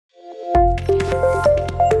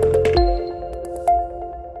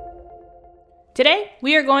Today,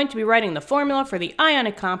 we are going to be writing the formula for the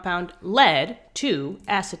ionic compound lead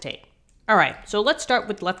 2-acetate. All right, so let's start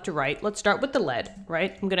with left to right. Let's start with the lead,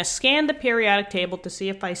 right? I'm going to scan the periodic table to see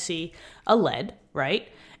if I see a lead, right?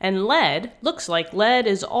 And lead looks like lead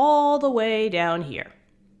is all the way down here.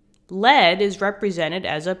 Lead is represented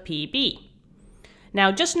as a Pb.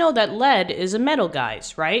 Now, just know that lead is a metal,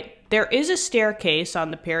 guys, right? There is a staircase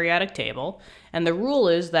on the periodic table, and the rule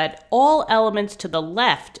is that all elements to the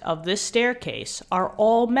left of this staircase are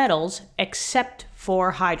all metals except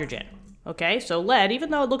for hydrogen. Okay, so lead,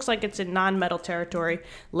 even though it looks like it's in non-metal territory,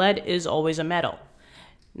 lead is always a metal.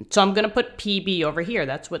 So I'm going to put Pb over here.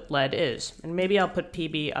 That's what lead is. And maybe I'll put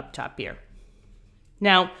Pb up top here.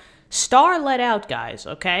 Now, star lead out, guys,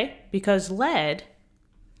 okay? Because lead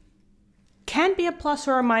can be a plus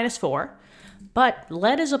or a -4, but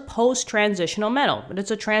lead is a post-transitional metal. But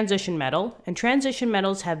it's a transition metal, and transition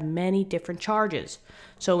metals have many different charges.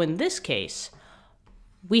 So in this case,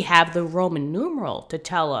 we have the Roman numeral to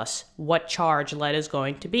tell us what charge lead is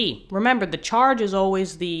going to be. Remember, the charge is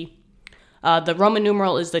always the Roman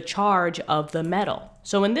numeral is the charge of the metal.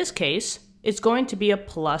 So in this case, it's going to be a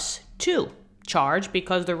 +2 charge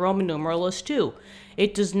because the Roman numeral is 2.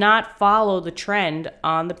 It does not follow the trend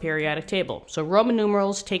on the periodic table. So Roman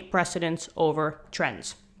numerals take precedence over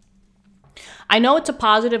trends. I know it's a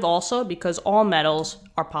positive also because all metals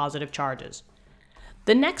are positive charges.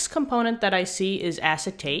 The next component that I see is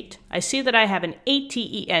acetate. I see that I have an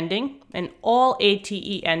ATE ending, and all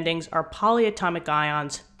ATE endings are polyatomic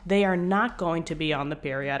ions. They are not going to be on the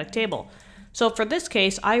periodic table. So for this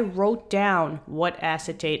case, I wrote down what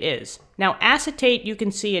acetate is. Now, acetate you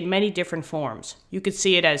can see in many different forms. You could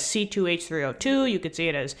see it as C2H3O2, you could see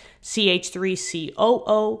it as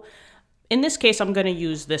CH3COO. In this case, I'm going to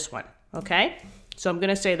use this one, okay? So I'm going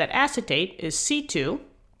to say that acetate is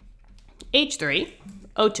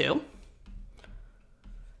C2H3O2,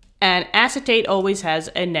 and acetate always has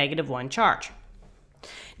a -1 charge.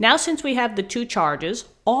 Now, since we have the two charges,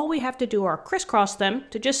 all we have to do are crisscross them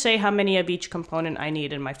to just say how many of each component I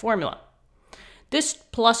need in my formula. This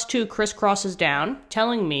 +2 crisscrosses down,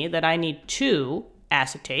 telling me that I need 2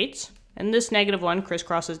 acetates, and this -1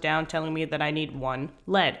 crisscrosses down, telling me that I need 1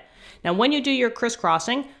 lead. Now, when you do your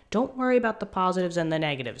crisscrossing, don't worry about the positives and the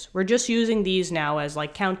negatives. We're just using these now as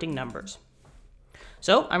like counting numbers.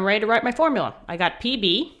 So I'm ready to write my formula. I got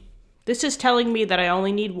Pb. This is telling me that I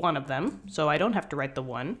only need 1 of them, so I don't have to write the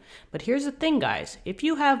 1. But here's the thing, guys. If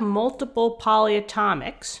you have multiple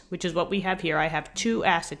polyatomics, which is what we have here, I have 2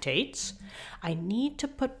 acetates, I need to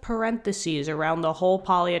put parentheses around the whole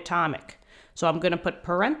polyatomic. So I'm going to put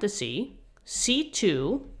parenthesis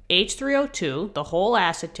C2H3O2, the whole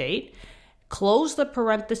acetate, close the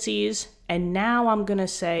parentheses, and now I'm going to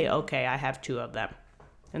say, okay, I have 2 of them.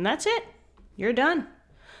 And that's it. You're done.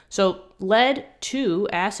 So lead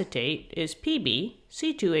 2-acetate is Pb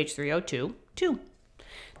C2H3O2 2.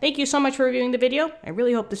 Thank you so much for reviewing the video. I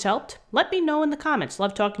really hope this helped. Let me know in the comments.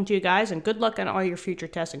 Love talking to you guys, and good luck on all your future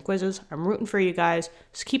tests and quizzes. I'm rooting for you guys.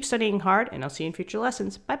 Just keep studying hard, and I'll see you in future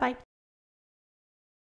lessons. Bye-bye.